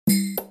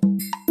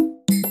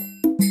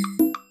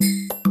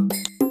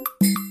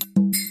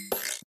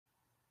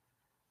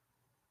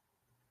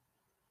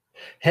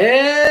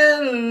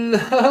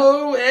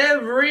Hello,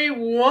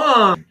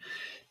 everyone.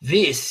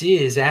 This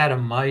is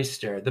Adam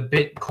Meister, the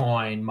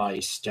Bitcoin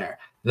Meister,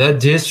 the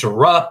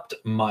Disrupt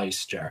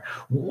Meister.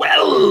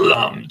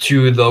 Welcome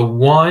to the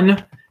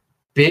One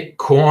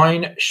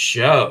Bitcoin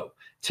Show.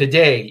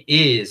 Today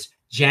is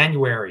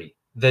January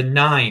the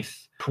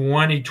 9th,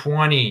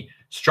 2020.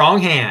 Strong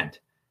hand.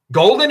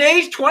 Golden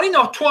age,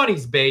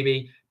 20s,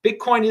 baby.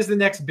 Bitcoin is the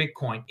next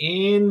Bitcoin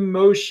in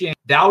motion.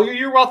 Value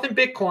your wealth in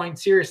Bitcoin.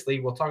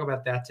 Seriously, we'll talk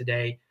about that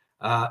today.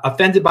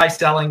 Offended by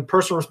selling.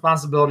 Personal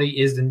responsibility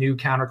is the new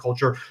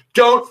counterculture.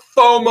 Don't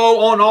FOMO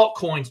on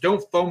altcoins.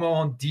 Don't FOMO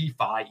on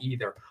DeFi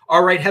either.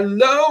 All right.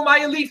 Hello, my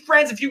elite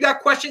friends. If you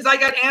got questions, I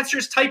got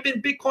answers. Type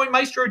in Bitcoin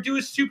Meister or do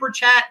a super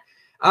chat.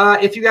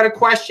 If you got a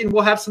question,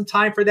 we'll have some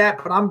time for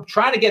that. But I'm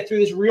trying to get through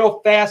this real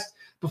fast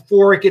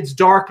before it gets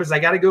dark because I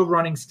got to go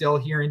running still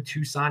here in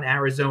Tucson,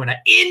 Arizona.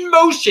 In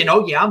motion.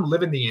 Oh, yeah, I'm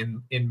living the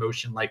in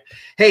motion life.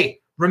 Hey,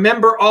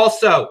 remember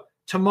also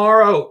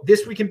tomorrow,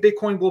 This Week in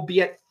Bitcoin will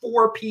be at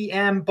 4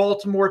 p.m.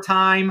 Baltimore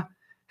time.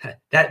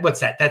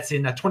 What's that? That's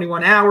in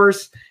 21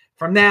 hours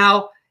from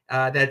now.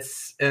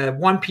 That's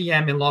 1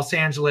 p.m. in Los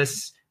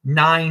Angeles,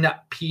 9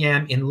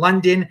 p.m. in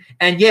London.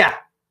 And yeah,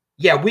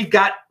 we've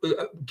got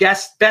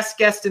best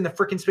guest in the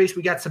freaking space.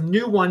 We got some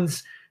new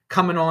ones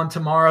coming on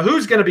tomorrow.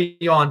 Who's going to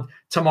be on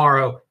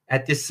tomorrow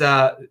at this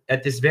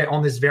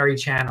on this very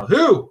channel?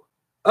 Who?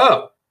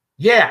 Oh,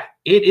 yeah,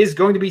 it is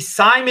going to be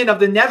Simon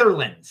of the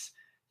Netherlands.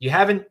 You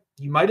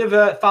might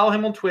have followed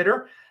him on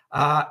Twitter.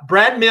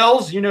 Brad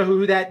Mills, you know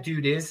who that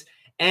dude is,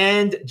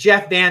 and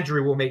Jeff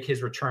Vandrew will make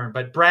his return.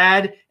 But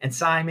Brad and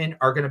Simon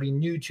are going to be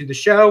new to the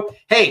show.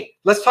 Hey,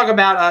 let's talk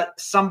about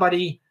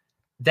somebody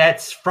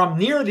that's from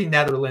near the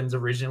Netherlands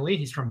originally.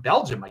 He's from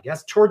Belgium, I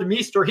guess. Tor de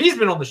Meester. He's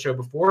been on the show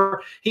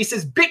before. He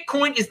says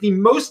Bitcoin is the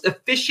most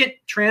efficient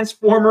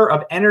transformer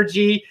of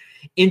energy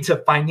into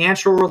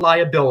financial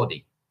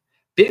reliability.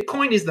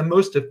 Bitcoin is the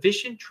most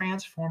efficient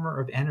transformer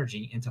of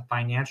energy into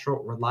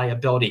financial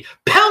reliability.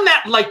 Pound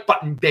that like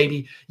button,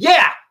 baby.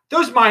 Yeah,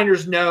 those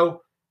miners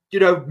know, use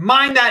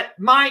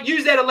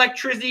that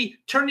electricity,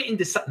 turn it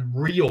into something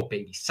real,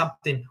 baby,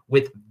 something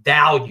with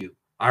value.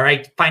 All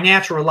right,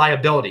 financial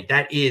reliability,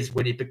 that is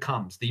what it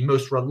becomes. The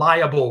most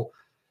reliable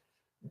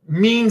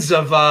means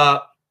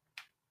of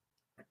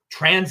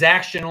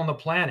transaction on the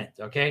planet,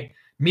 okay?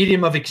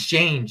 Medium of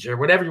exchange or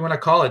whatever you want to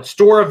call it.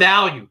 Store of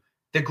value,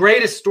 the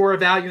greatest store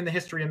of value in the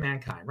history of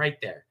mankind, right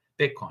there,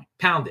 Bitcoin.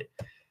 Pound it.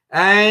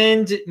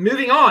 And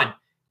moving on,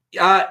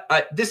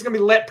 this is going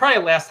to be probably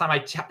the last time I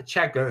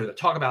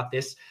talk about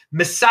this.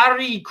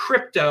 Masari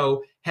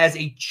Crypto has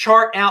a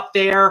chart out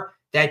there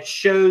that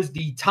shows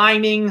the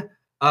timing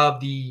of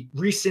the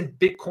recent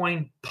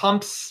Bitcoin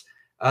pumps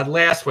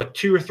last,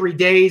 2 or 3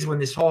 days when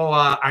this whole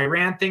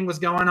Iran thing was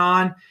going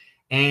on.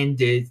 And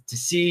to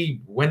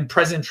see when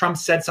President Trump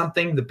said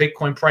something, the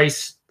Bitcoin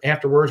price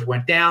afterwards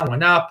went down,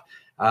 went up.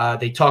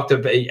 They talked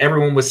about,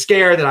 everyone was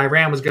scared that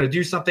Iran was going to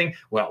do something.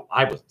 Well,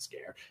 I wasn't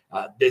scared.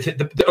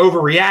 The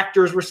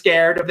overreactors were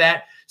scared of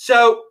that.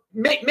 So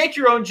make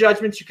your own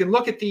judgments. You can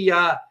look at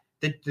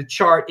the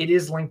chart. It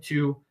is linked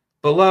to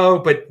below,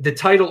 but the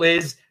title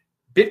is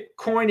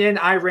Bitcoin and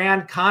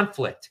Iran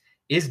conflict.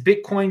 Is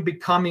Bitcoin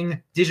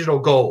becoming digital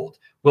gold?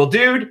 Well,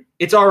 dude,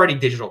 it's already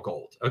digital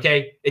gold,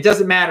 okay? It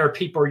doesn't matter if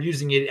people are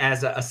using it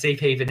as a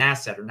safe haven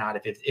asset or not,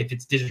 if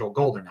it's digital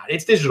gold or not.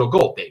 It's digital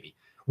gold, baby.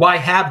 Why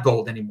have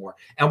gold anymore?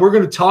 And we're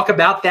going to talk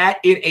about that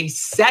in a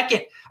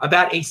second,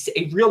 about a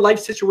real-life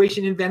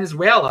situation in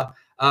Venezuela,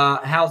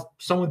 how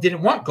someone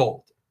didn't want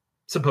gold,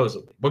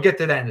 supposedly. We'll get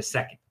to that in a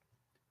second.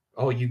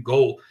 Oh, you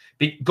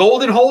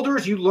golden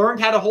holders, you learned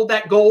how to hold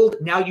that gold.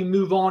 Now you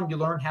move on. You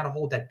learn how to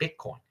hold that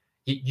Bitcoin.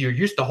 You're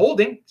used to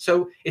holding,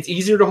 so it's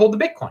easier to hold the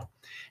Bitcoin.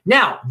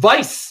 Now,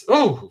 Vice.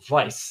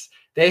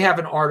 They have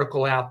an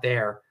article out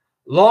there.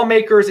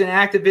 Lawmakers and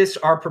activists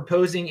are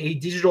proposing a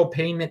digital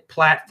payment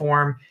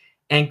platform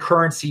and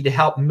currency to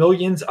help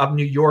millions of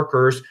New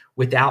Yorkers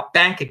without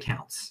bank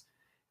accounts.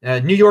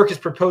 New York is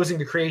proposing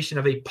the creation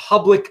of a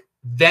public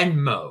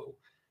Venmo.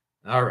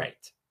 All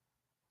right.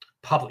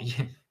 Public.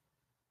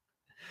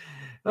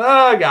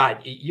 Oh, God.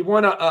 You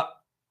want to,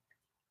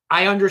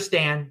 I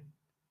understand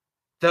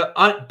the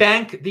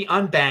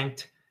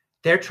unbanked,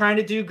 they're trying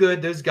to do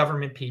good, those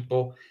government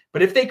people.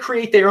 But if they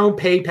create their own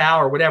PayPal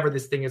or whatever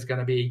this thing is going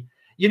to be,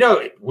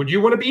 would you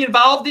want to be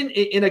involved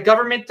in a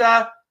government,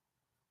 a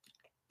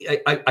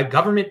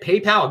government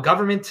PayPal, a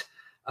government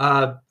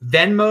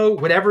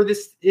Venmo, whatever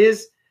this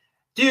is?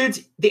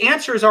 Dudes, the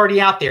answer is already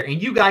out there, and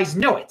you guys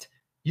know it.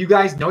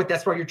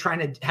 That's why you're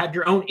trying to have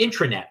your own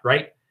intranet,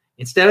 right?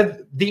 Instead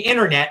of the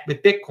internet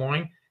with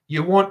Bitcoin,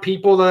 you want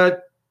people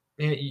to,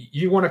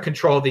 you want to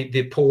control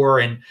the poor.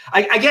 And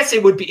I guess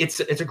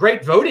it's a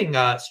great voting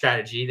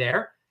strategy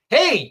there.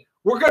 Hey,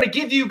 we're going to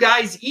give you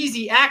guys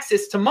easy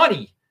access to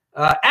money,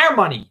 our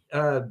money,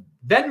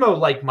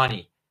 Venmo-like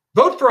money.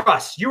 Vote for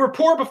us. You were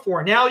poor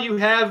before. Now you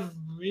have,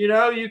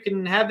 you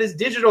can have this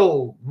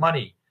digital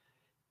money.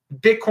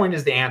 Bitcoin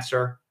is the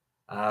answer.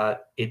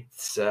 But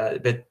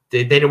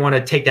they don't want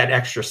to take that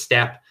extra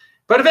step.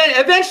 But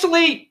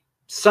eventually,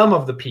 some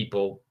of the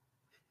people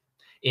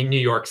in New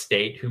York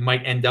State who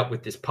might end up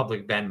with this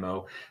public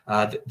Venmo,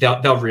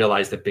 they'll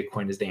realize that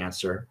Bitcoin is the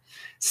answer.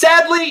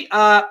 Sadly,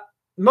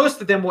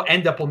 most of them will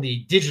end up on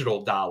the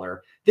digital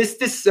dollar. This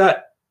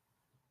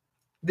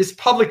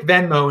public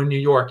Venmo in New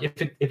York,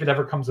 if it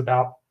ever comes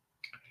about,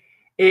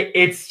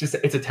 it's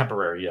a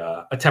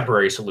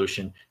temporary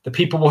solution. The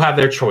people will have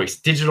their choice: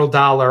 digital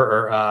dollar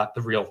or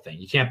the real thing.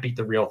 You can't beat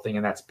the real thing,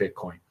 and that's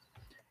Bitcoin.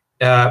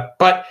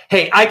 But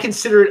hey, I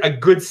consider it a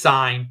good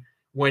sign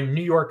when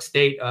New York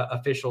State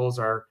officials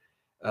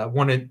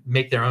want to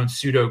make their own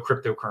pseudo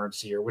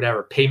cryptocurrency or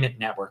whatever payment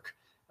network.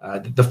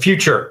 The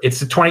future,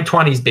 it's the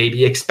 2020s,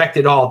 baby. Expect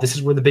it all. This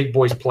is where the big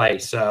boys play.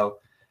 So,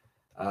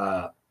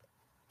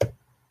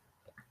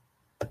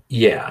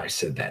 yeah, I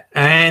said that.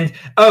 And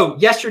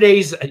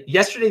yesterday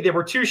there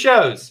were 2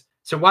 shows.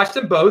 So watch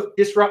them both.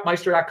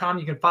 DisruptMeister.com.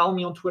 You can follow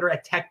me on Twitter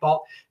at TechBalt,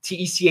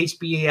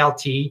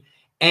 TechBalt.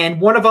 And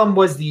one of them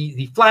was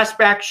the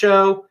flashback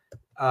show,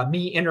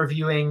 me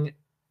interviewing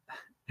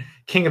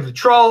King of the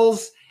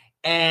Trolls,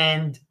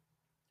 and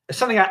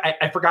something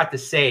I forgot to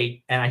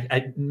say, and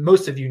I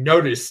most of you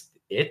noticed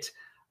it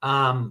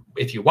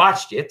if you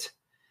watched it,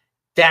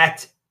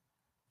 that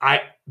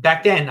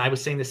back then I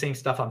was saying the same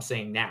stuff I'm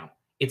saying now.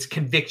 It's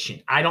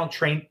conviction. I don't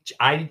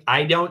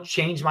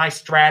change my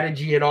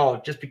strategy at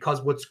all just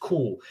because what's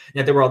cool.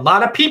 Now, there were a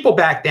lot of people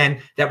back then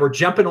that were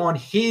jumping on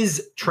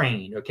his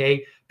train,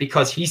 okay,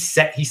 because he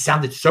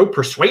sounded so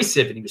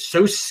persuasive and he was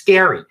so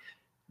scary.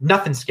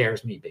 Nothing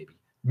scares me, baby.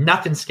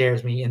 Nothing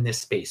scares me in this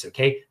space,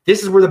 okay?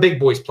 This is where the big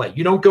boys play.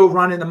 You don't go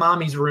run in the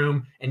mommy's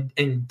room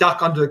and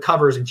duck under the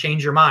covers and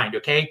change your mind,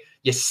 okay?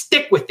 You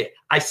stick with it.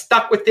 I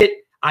stuck with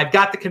it. I've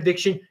got the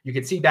conviction. You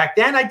can see back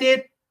then I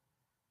did.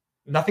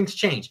 Nothing's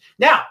changed.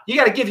 Now, you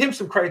got to give him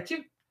some credit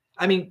too.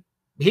 I mean,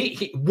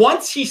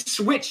 once he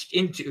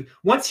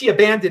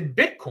abandoned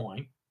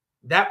Bitcoin,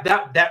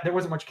 that there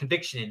wasn't much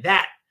conviction in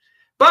that.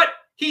 But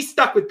he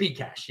stuck with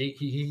Bcash.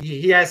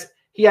 He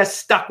has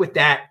stuck with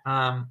that.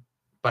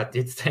 But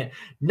it's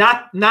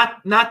not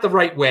the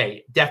right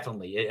way.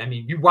 Definitely. I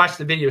mean, you watch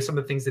the video, some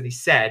of the things that he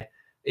said,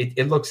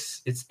 it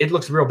looks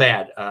real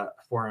bad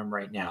for him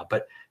right now.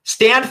 But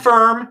stand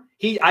firm.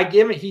 He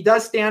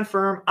does stand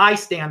firm. I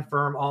stand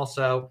firm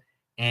also.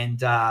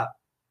 And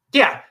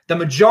yeah, the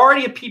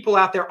majority of people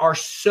out there are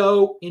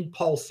so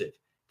impulsive.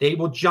 They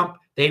will jump.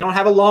 They don't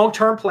have a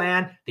long-term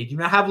plan. They do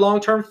not have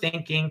long-term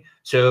thinking.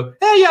 So,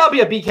 hey, yeah, I'll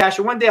be a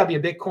Bcasher. One day I'll be a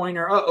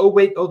Bitcoiner. Oh,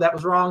 wait. Oh, that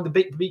was wrong. The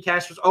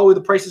Bcashers. Oh,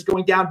 the price is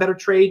going down. Better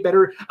trade.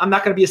 Better. I'm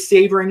not going to be a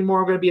saver anymore.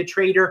 I'm going to be a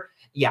trader.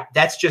 Yeah,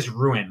 that's just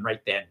ruin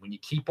right then. When you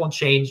keep on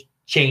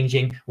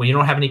changing, when you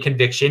don't have any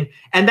conviction.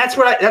 And that's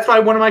why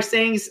one of my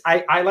sayings,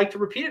 I like to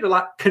repeat it a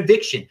lot,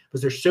 conviction,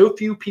 because there's so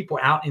few people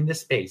out in this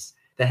space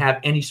that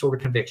have any sort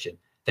of conviction.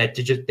 That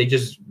they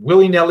just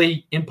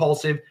willy-nilly,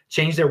 impulsive,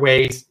 change their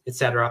ways,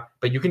 etc.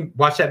 But you can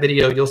watch that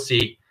video. You'll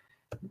see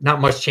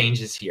not much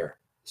changes here.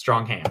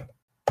 Strong hand.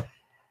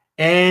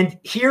 And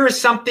here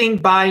is something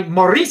by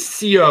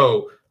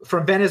Mauricio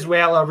from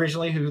Venezuela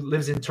originally, who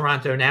lives in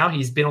Toronto now.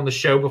 He's been on the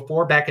show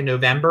before back in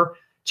November.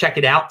 Check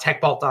it out,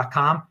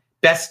 techbalt.com.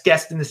 Best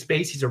guest in the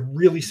space. He's a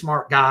really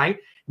smart guy.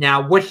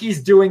 Now, what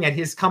he's doing at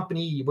his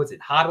company, was it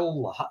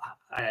Hodl?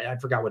 I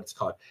forgot what it's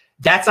called.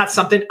 That's not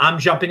something I'm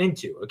jumping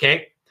into,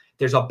 okay?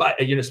 There's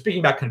speaking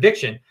about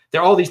conviction,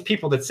 there are all these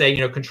people that say,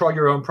 control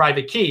your own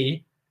private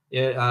key,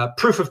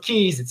 proof of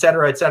keys, et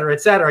cetera, et cetera,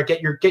 et cetera.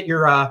 Get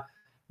your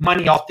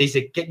money off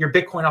get your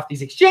Bitcoin off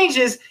these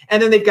exchanges.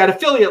 And then they've got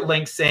affiliate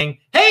links saying,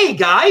 hey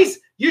guys,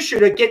 you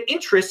should get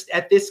interest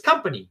at this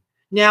company.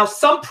 Now,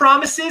 some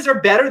promises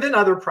are better than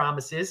other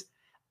promises.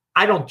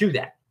 I don't do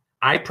that.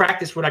 I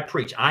practice what I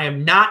preach. I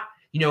am not,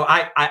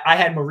 I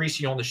had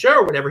Mauricio on the show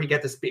or whatever, he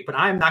got to speak, but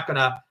I'm not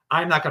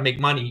gonna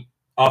make money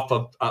off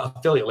of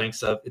affiliate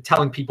links of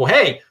telling people,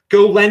 hey,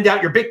 go lend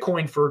out your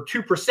Bitcoin for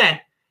 2%.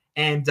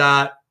 And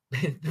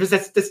because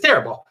that's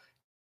terrible.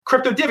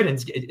 Crypto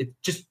dividends,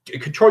 just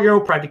control your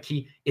own private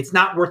key. It's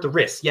not worth the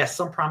risk. Yes,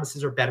 some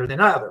promises are better than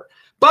other.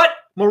 But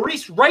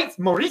Mauricio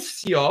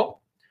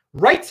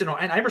writes, and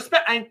I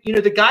respect,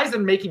 the guys that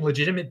are making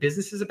legitimate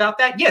businesses about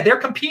that, yeah, they're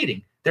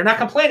competing. They're not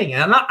complaining.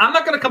 And I'm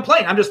not going to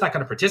complain. I'm just not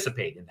going to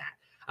participate in that.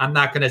 I'm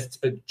not going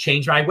to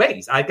change my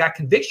ways. I've got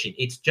conviction.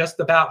 It's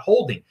just about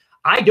holding.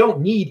 I don't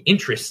need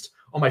interest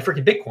on my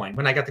freaking Bitcoin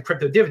when I got the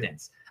crypto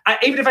dividends.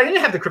 Even if I didn't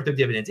have the crypto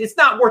dividends, it's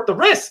not worth the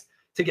risk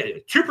to get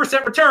a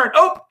 2% return.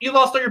 Oh, you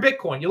lost all your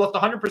Bitcoin. You lost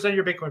 100% of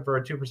your Bitcoin for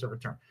a 2%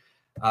 return.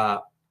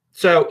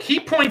 So he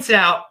points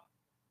out,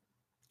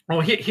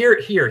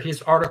 here,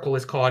 his article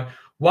is called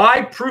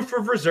Why Proof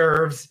of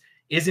Reserves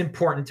is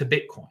Important to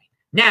Bitcoin.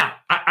 Now,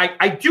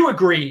 I do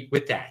agree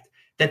with that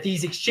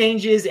these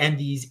exchanges and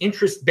these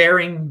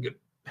interest-bearing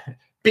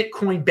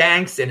Bitcoin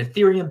banks and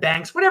Ethereum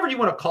banks, whatever you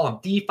want to call them,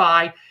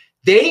 DeFi,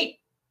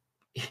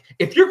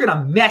 if you're going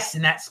to mess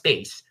in that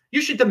space, you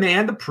should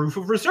demand the proof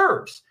of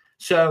reserves.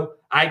 So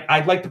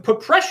I'd like to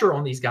put pressure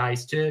on these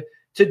guys to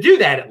do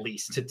that, at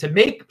least, to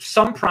make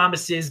some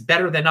promises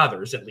better than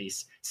others, at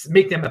least,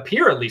 make them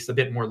appear at least a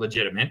bit more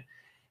legitimate.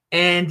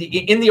 And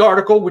in the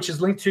article, which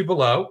is linked to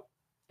below,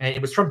 And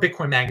it was from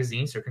Bitcoin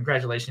Magazine, so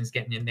congratulations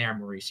getting in there,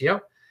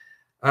 Mauricio.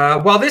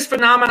 While this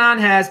phenomenon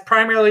has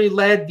primarily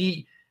led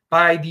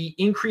by the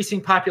increasing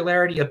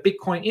popularity of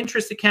Bitcoin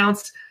interest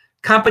accounts,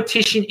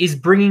 competition is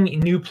bringing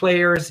new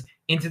players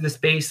into the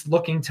space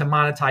looking to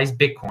monetize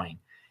Bitcoin.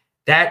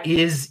 That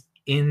is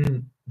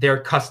in their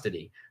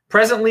custody.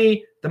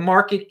 Presently, the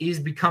market is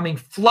becoming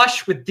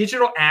flush with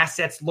digital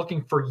assets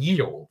looking for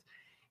yield,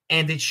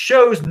 and it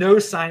shows no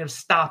sign of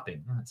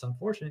stopping. That's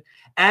unfortunate.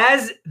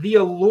 As the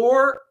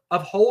allure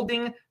of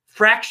holding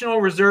fractional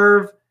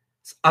reserve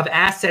of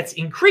assets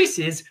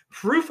increases,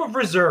 proof of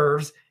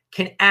reserves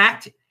can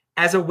act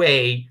as a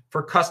way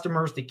for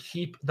customers to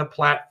keep the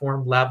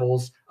platform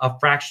levels of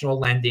fractional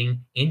lending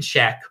in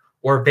check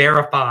or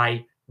verify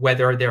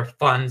whether their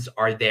funds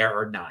are there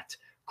or not.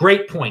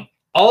 Great point.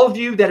 All of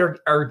you that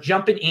are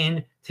jumping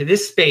in to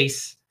this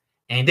space,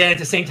 and then at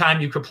the same time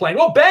you complain,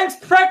 oh, banks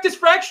practice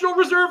fractional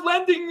reserve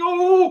lending.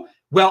 Oh,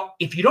 well,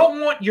 if you don't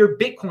want your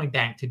Bitcoin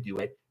bank to do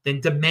it, then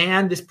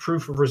demand this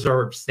proof of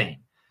reserves thing.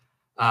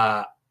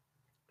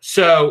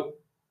 So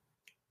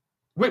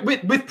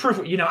with proof,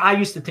 I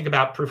used to think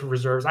about proof of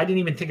reserves. I didn't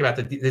even think about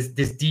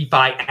this DeFi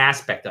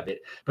aspect of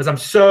it because I'm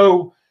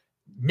so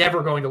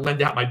never going to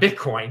lend out my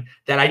Bitcoin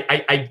that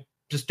I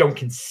just don't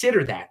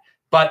consider that.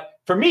 But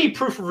for me,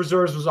 proof of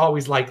reserves was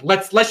always like,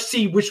 let's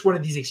see which one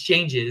of these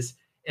exchanges,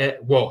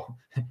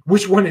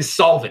 which one is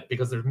solvent,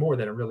 because there's more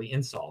that are really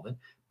insolvent.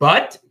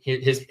 But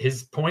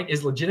his point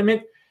is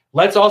legitimate.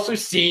 Let's also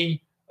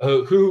see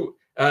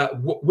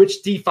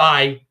which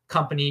DeFi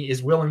company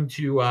is willing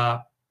to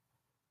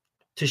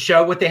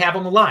show what they have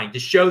on the line, to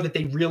show that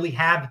they really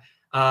have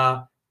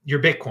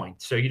your Bitcoin,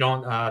 so you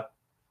don't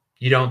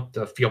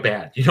feel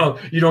bad. You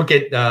don't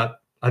get a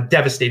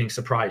devastating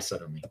surprise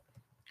suddenly.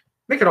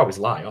 They could always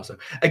lie. Also,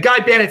 a Guy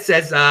Bennett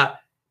says,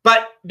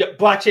 but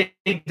blockchain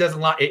doesn't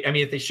lie. I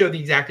mean, if they show the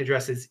exact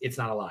addresses, it's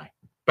not a lie.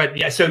 But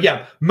yeah, so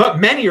yeah,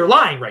 many are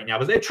lying right now.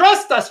 But they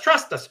trust us.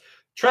 Trust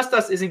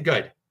us isn't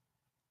good.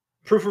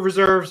 Proof of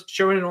reserves,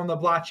 showing it on the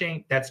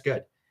blockchain, that's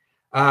good.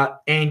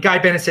 And Guy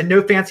Bennett said,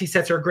 no fancy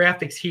sets or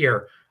graphics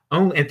here.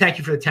 Only, and thank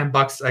you for the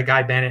 $10,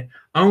 Guy Bennett.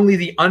 Only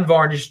the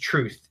unvarnished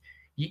truth.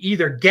 You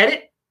either get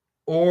it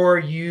or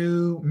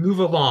you move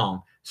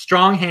along.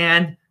 Strong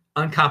hand,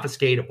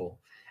 unconfiscatable.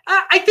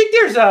 I think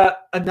there's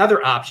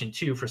another option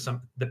too for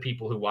the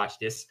people who watch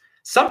this.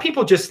 Some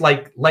people just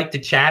like to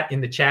chat in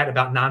the chat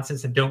about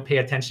nonsense and don't pay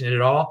attention at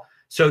all,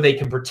 so they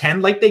can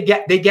pretend like they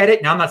get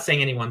it. Now, I'm not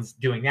saying anyone's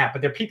doing that,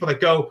 but there are people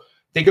that go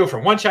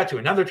from one chat to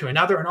another,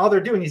 and all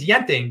they're doing is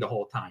yenting the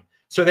whole time.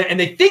 So and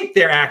they think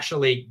they're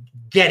actually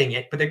getting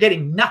it, but they're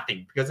getting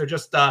nothing because they're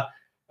just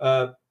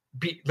they're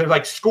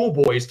like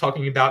schoolboys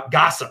talking about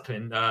gossip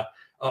and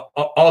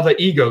all the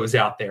egos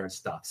out there and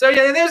stuff. So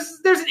yeah,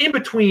 there's an in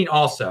between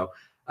also.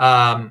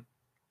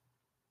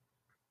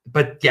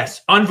 But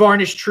yes,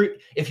 unvarnished truth.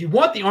 If you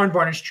want the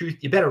unvarnished truth,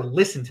 you better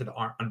listen to the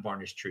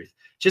unvarnished truth.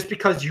 Just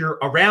because you're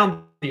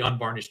around the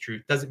unvarnished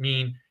truth doesn't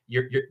mean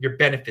you're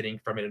benefiting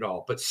from it at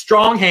all. But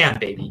strong hand,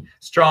 baby,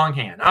 strong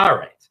hand. All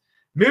right,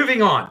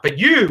 moving on. But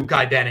you,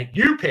 Guy Bennett,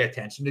 you pay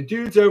attention. The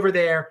dudes over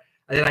there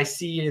that I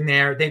see in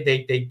there, they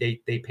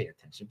pay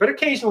attention. But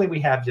occasionally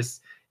we have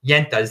just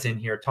yentas in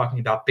here talking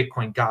about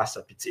Bitcoin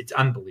gossip. It's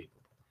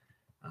unbelievable.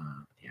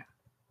 Yeah,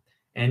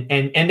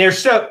 and they're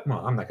so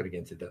well. I'm not going to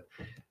get into the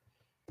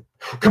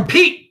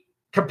compete.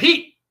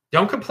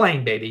 Don't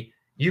complain, baby.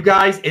 You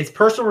guys, it's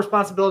personal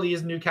responsibility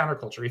is new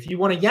counterculture. If you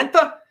want a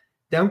yenta,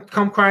 don't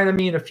come crying to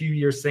me in a few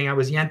years saying I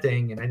was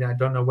yenting and I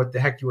don't know what the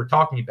heck you were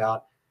talking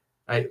about.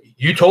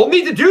 You told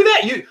me to do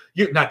that.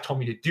 You not told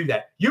me to do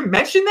that. You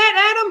mentioned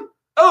that, Adam.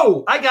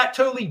 Oh, I got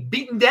totally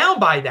beaten down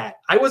by that.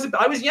 I was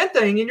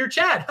yenting in your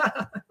chat.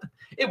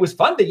 It was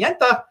fun to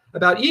yenta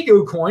about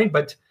Ego Coin,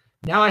 but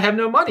now I have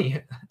no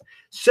money.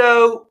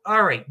 So,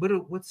 all right,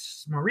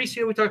 what's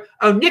Mauricio we talk?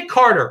 Oh, Nick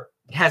Carter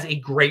has a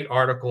great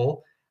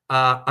article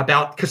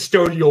about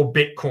custodial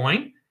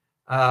Bitcoin,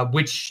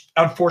 which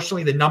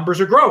unfortunately the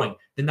numbers are growing.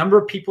 The number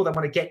of people that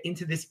want to get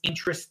into this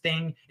interest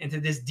thing, into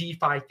this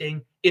DeFi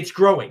thing, it's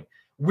growing.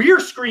 We're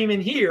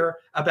screaming here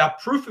about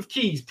proof of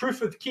keys. Take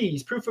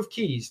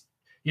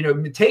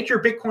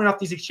your Bitcoin off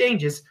these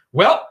exchanges.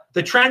 Well,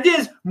 the trend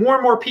is more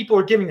and more people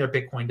are giving their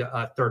Bitcoin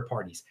to third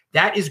parties.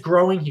 That is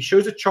growing. He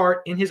shows a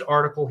chart in his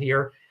article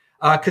here.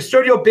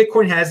 Custodial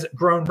Bitcoin has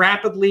grown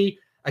rapidly,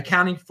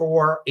 accounting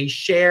for a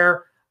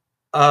share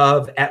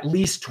of at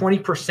least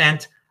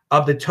 20%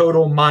 of the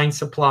total mine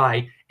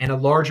supply and a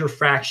larger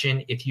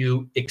fraction if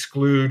you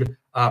exclude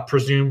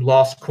presumed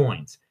lost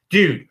coins.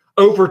 Dude,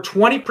 over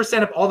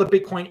 20% of all the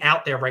Bitcoin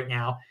out there right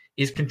now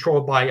is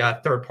controlled by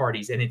third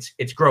parties, and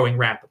it's growing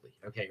rapidly.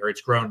 Okay, or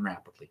it's grown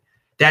rapidly.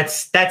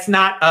 That's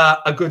not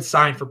a good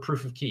sign for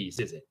proof of keys,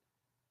 is it?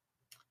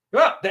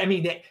 Well, I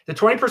mean, the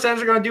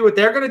 20% are going to do what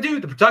they're going to do.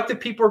 The productive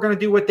people are going to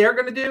do what they're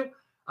going to do.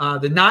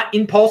 The not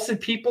impulsive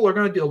people are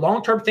going to do.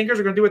 Long-term thinkers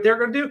are going to do what they're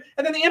going to do,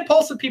 and then the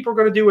impulsive people are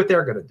going to do what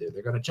they're going to do.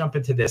 They're going to jump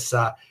into this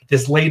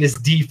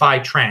latest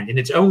DeFi trend, and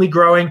it's only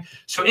growing.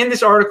 So in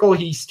this article,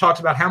 he talks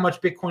about how much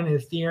Bitcoin and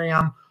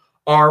Ethereum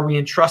are we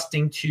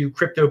entrusting to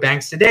crypto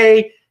banks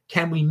today.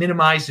 can we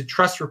minimize the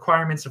trust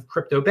requirements of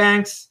crypto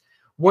banks?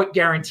 What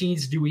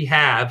guarantees do we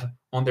have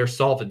on their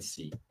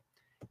solvency?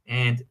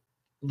 And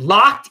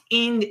locked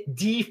in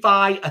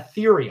DeFi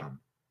Ethereum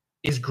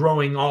is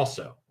growing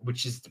also,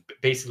 which is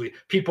basically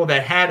people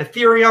that had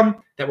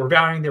Ethereum, that were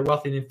valuing their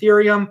wealth in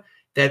Ethereum,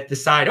 that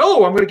decide,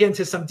 oh, I'm going to get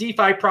into some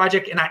DeFi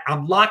project and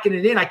I'm locking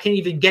it in. I can't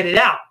even get it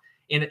out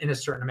in a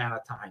certain amount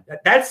of time.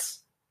 That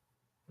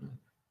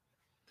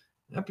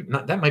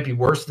might be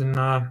worse than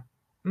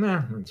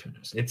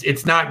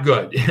it's not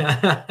good.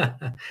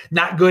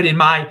 Not good in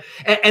my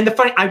and the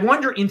funny, I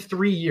wonder in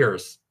 3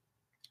 years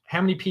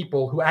how many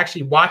people who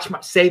actually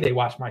say they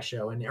watch my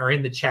show and are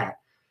in the chat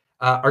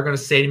are going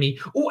to say to me,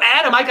 oh,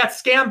 Adam, I got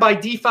scammed by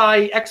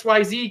DeFi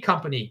XYZ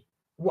company.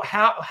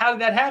 How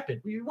did that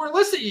happen? You weren't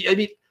listening. I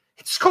mean,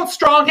 it's called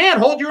strong hand.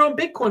 Hold your own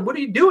Bitcoin. What are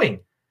you doing?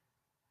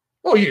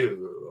 Well,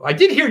 I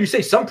did hear you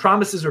say some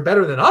promises are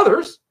better than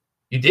others.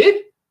 You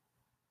did?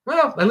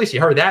 Well, at least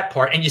you heard that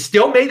part. And you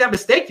still made that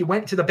mistake. You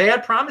went to the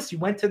bad promise. You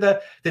went to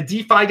the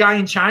DeFi guy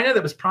in China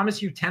that was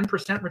promised you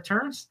 10%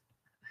 returns.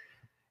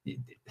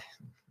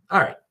 All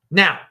right.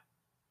 Now,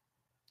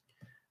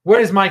 what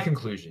is my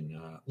conclusion?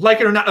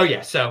 Like it or not. Oh,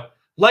 yeah. So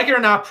like it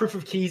or not, proof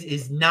of keys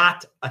is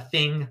not a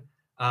thing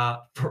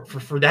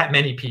for that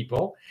many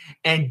people.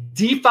 And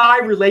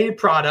DeFi related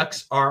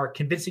products are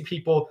convincing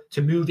people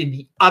to move in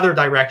the other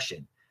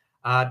direction.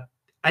 And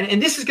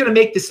this is going to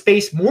make the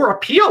space more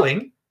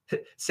appealing,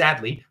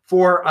 sadly,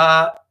 for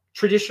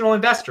traditional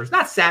investors.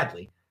 Not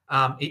sadly.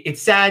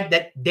 It's sad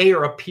that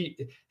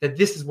that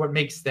this is what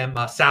makes them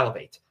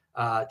salivate.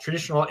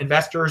 Traditional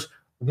investors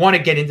want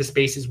to get into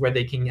spaces where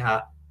they can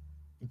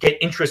get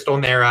interest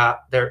on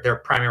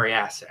their primary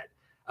asset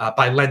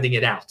by lending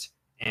it out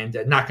and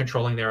not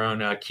controlling their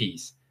own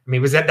keys. I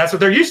mean, that's what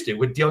they're used to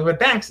with dealing with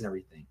banks and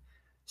everything.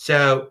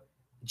 So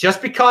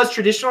just because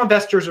traditional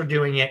investors are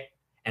doing it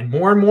and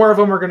more of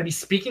them are going to be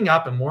speaking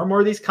up and more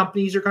of these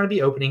companies are going to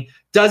be opening,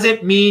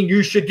 doesn't mean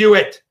you should do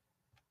it.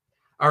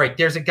 All right,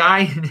 there's a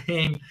guy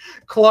named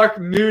Clark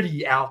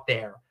Moody out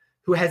there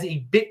who has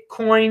a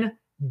Bitcoin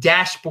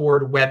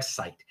dashboard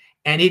website.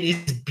 And it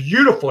is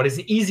beautiful. It is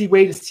an easy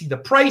way to see the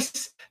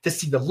price, to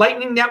see the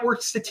Lightning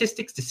Network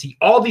statistics, to see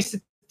all these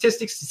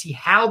statistics, to see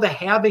how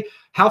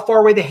far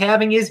away the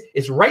halving is.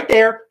 It's right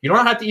there. You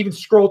don't have to even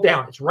scroll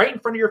down. It's right in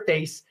front of your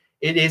face.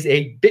 It is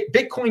a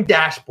Bitcoin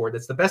dashboard.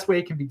 That's the best way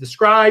it can be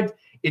described.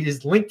 It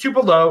is linked to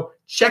below.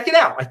 Check it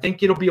out. I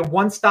think it'll be a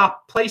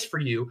one-stop place for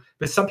you.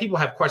 But some people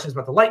have questions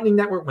about the Lightning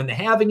Network, when the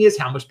halving is,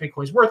 how much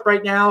Bitcoin is worth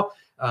right now,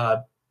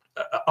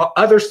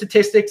 other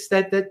statistics.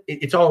 That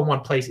it's all in one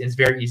place and it's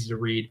very easy to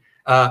read.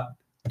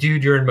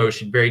 Dude, you're in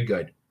motion. Very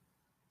good.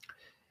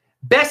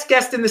 Best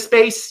guest in the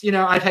space.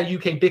 I've had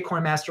UK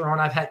Bitcoin Master on.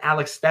 I've had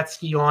Alex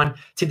Svetsky on.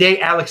 Today,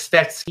 Alex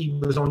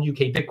Svetsky was on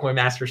UK Bitcoin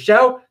Master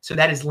show. So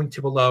that is linked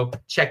to below.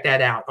 Check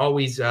that out.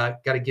 Always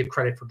got to give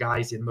credit for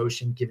guys in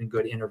motion, giving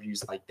good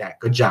interviews like that.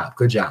 Good job.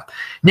 Good job.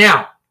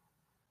 Now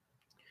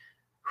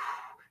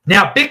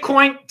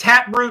Bitcoin's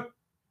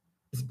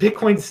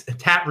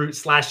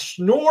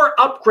Taproot/Schnorr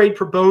upgrade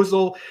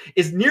proposal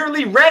is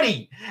nearly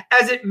ready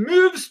as it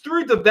moves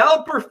through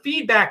developer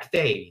feedback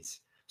phase.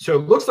 So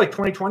it looks like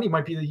 2020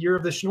 might be the year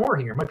of the Schnorr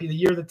here. It might be the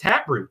year of the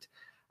Taproot.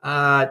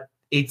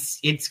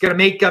 It's going to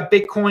make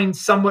Bitcoin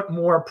somewhat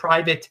more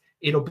private.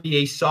 It'll be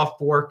a soft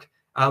fork.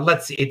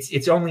 Let's see.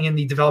 It's only in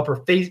the developer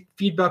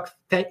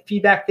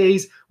feedback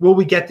phase. Will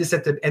we get this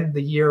at the end of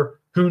the year?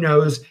 Who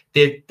knows?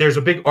 There's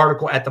a big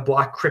article at The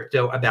Block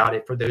Crypto about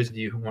it for those of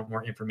you who want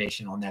more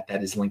information on that.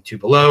 That is linked to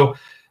below.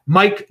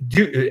 Mike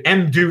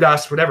M.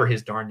 Dudas, whatever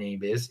his darn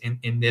name is,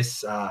 in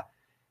this,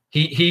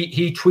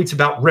 he tweets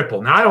about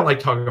Ripple. Now, I don't like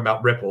talking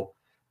about Ripple,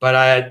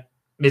 but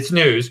it's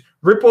news.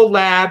 Ripple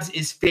Labs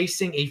is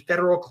facing a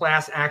federal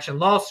class action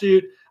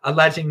lawsuit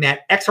alleging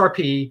that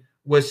XRP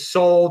was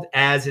sold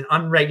as an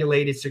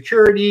unregulated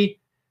security.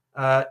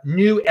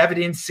 New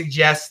evidence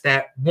suggests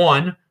that,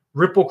 one,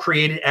 Ripple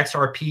created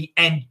XRP,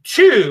 and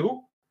two,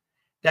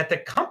 that the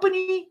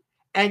company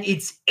and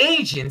its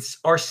agents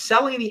are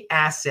selling the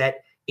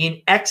asset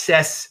in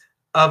excess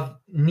of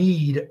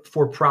need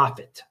for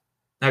profit.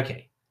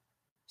 Okay.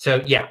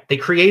 So, yeah, they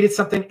created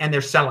something and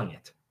they're selling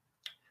it.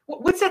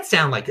 What's that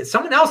sound like?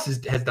 Someone else has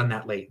done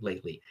that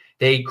lately.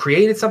 They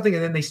created something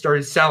and then they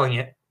started selling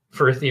it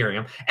for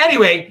Ethereum.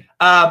 Anyway,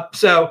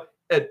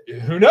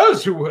 who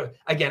knows who?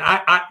 Again,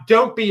 I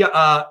don't be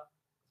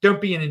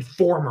an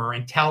informer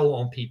and tell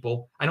on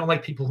people. I don't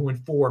like people who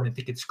inform and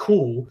think it's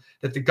cool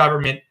that the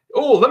government,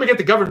 let me get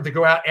the government to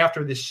go out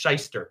after this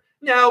shyster.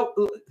 No,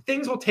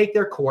 things will take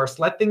their course.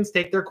 Let things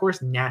take their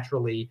course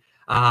naturally.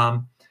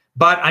 But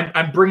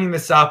I'm bringing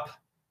this up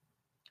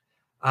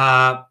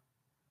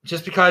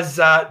just because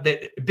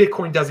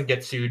Bitcoin doesn't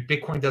get sued.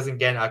 Bitcoin doesn't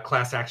get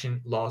class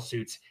action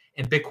lawsuits.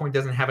 And Bitcoin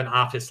doesn't have an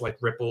office like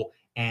Ripple.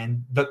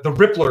 And the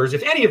Ripplers,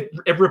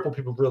 if Ripple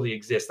people really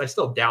exist, I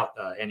still doubt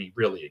any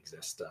really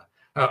exist.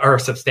 Or a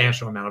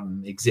substantial amount of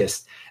them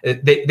exist.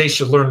 They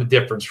should learn the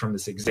difference from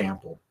this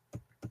example.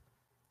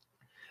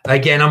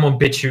 Again, I'm on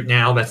BitChute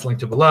now. That's linked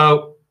to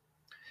below.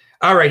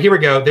 All right, here we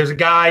go. There's a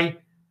guy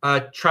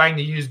trying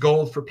to use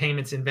gold for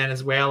payments in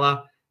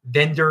Venezuela.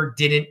 Vendor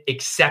didn't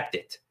accept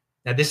it.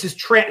 Now, this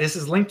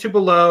is linked to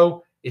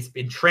below. It's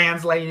been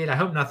translated. I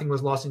hope nothing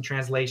was lost in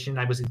translation.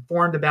 I was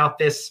informed about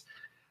this.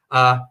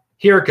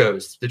 Here it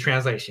goes, the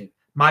translation.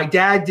 My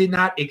dad did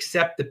not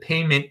accept the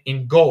payment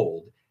in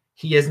gold.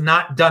 He has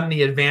not done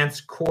the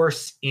advanced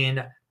course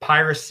in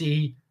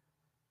piracy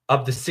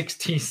of the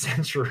 16th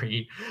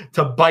century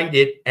to bite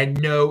it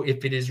and know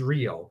if it is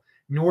real.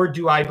 Nor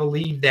do I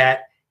believe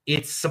that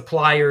its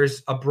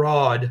suppliers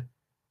abroad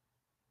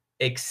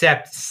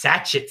accept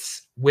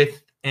sachets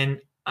with an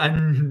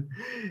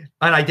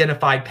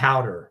unidentified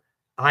powder.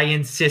 I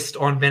insist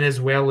on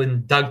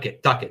Venezuelan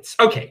ducats.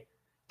 Okay,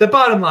 the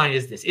bottom line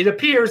is this. It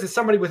appears that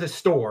somebody with a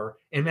store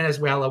in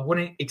Venezuela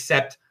wouldn't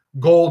accept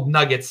gold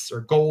nuggets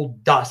or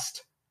gold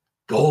dust.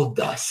 Gold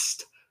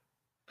dust.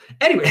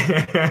 Anyway,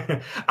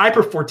 I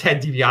prefer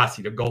Ted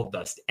DiBiase to gold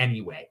dust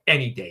anyway,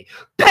 any day.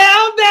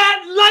 Pound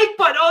that like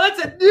button. Oh,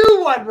 that's a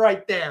new one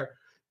right there.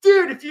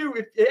 Dude,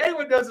 if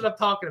anyone knows what I'm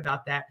talking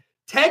about, that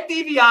Ted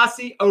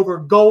DiBiase over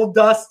gold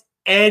dust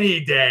any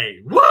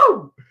day.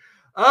 Woo!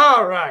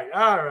 All right.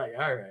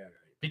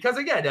 Because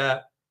again,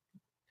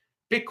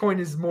 Bitcoin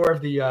is more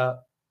of the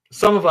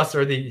some of us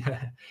are the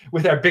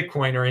with our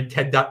Bitcoin are in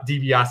Ted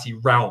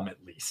DiBiase realm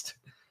at least.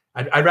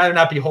 I'd rather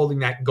not be holding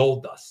that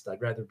gold dust.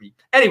 I'd rather be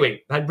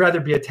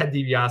a Ted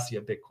DiBiase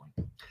of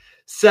Bitcoin.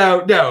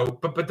 So no,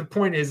 but the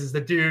point is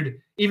the dude,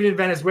 even in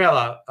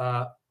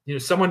Venezuela,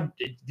 someone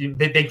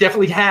they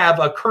definitely have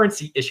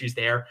currency issues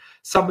there.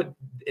 Someone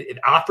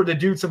offered the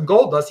dude some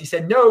gold dust. He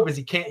said no because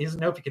he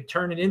doesn't know if he could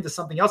turn it into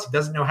something else. He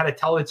doesn't know how to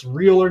tell it's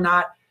real or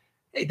not.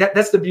 Hey,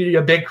 that's the beauty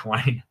of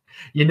Bitcoin.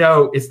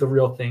 It's the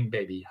real thing,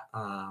 baby.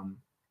 And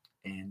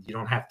you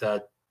don't have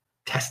to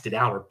test it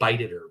out or bite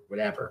it or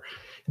whatever.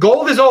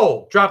 Gold is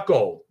old. Drop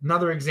gold.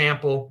 Another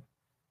example.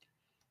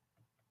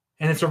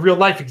 And it's a real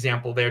life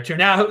example there too.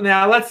 Now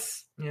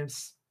let's,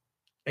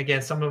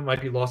 again, some of them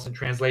might be lost in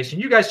translation.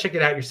 You guys check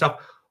it out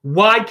yourself.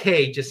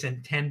 YK just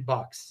sent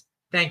 $10.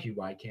 Thank you,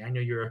 YK. I know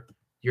you're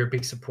a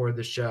big supporter of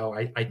the show.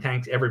 I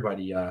thank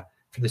everybody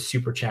for the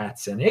super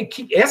chats, and hey,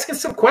 keep asking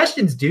some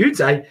questions, dudes.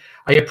 I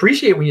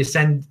appreciate when you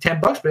send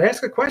 $10, but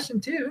ask a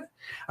question too.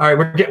 All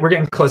right, we're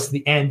getting close to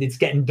the end. It's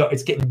getting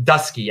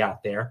dusky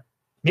out there.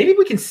 Maybe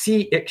we can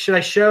see it. Should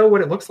I show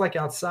what it looks like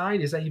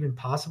outside? Is that even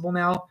possible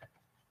now?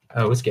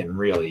 Oh, it's getting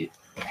really.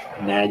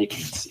 Now you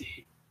can't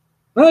see.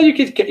 Well, you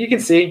can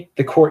see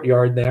the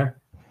courtyard there.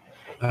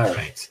 All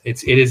right,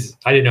 it is.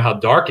 I didn't know how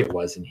dark it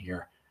was in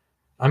here.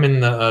 I'm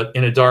in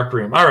a dark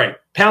room. All right,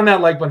 pound that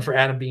like button for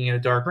Adam being in a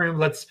dark room.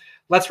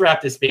 Let's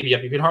wrap this baby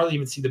up. You can hardly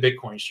even see the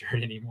Bitcoin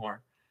shirt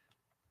anymore.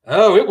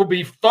 Oh, it will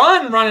be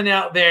fun running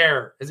out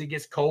there as it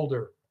gets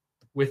colder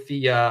with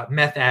the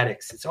meth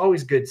addicts. It's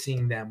always good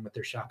seeing them with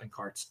their shopping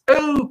carts.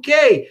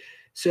 Okay,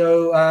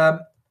 so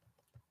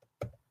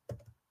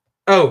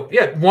oh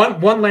yeah,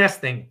 one last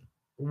thing.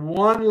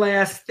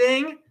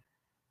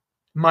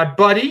 My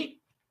buddy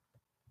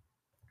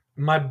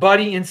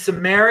in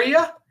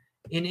Samaria,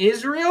 in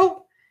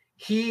Israel,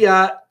 he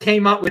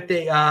came up with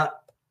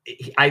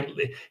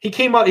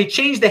he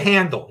changed the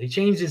handle. He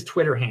changed his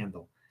Twitter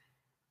handle.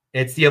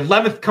 It's the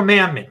 11th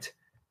commandment.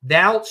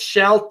 Thou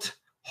shalt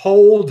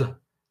hold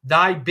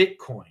thy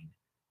Bitcoin.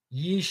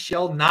 Ye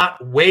shall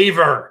not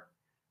waver.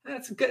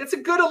 That's a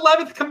good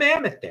 11th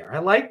commandment there. I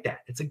like that.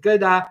 It's a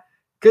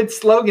good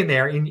slogan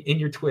there in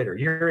your Twitter.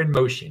 You're in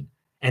motion.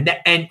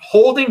 And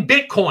holding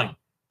Bitcoin,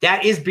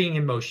 that is being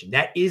in motion.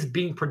 That is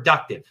being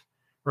productive.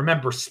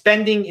 Remember,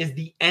 spending is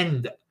the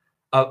end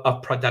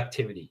of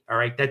productivity. All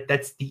right,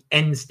 that's the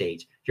end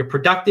stage. You're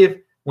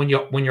productive when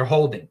you're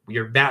holding.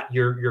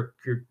 You're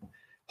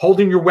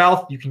holding your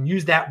wealth. You can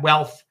use that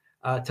wealth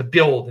to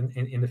build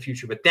in the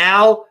future. But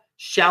thou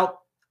shalt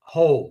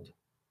hold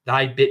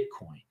thy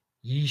Bitcoin.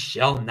 Ye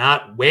shall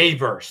not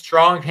waver.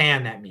 Strong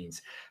hand, that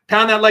means.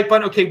 Pound that like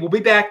button. Okay, we'll be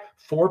back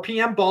 4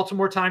 p.m.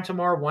 Baltimore time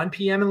tomorrow, 1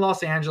 p.m. in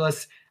Los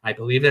Angeles. I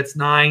believe that's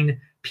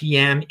 9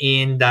 p.m.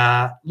 in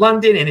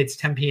London, and it's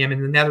 10 p.m.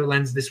 in the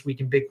Netherlands this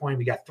week in Bitcoin.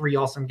 We got 3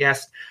 awesome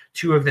guests.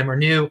 2 of them are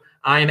new.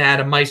 I'm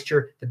Adam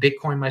Meister, the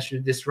Bitcoin Meister,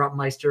 the Disrupt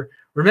Meister.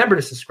 Remember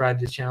to subscribe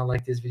to the channel,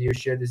 like this video,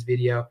 share this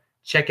video.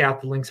 Check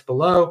out the links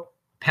below.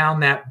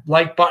 Pound that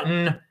like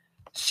button.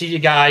 See you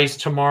guys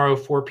tomorrow,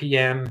 4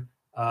 p.m.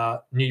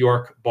 New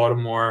York,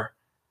 Baltimore,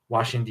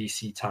 Washington,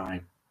 D.C.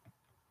 time.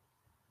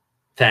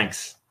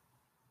 Thanks.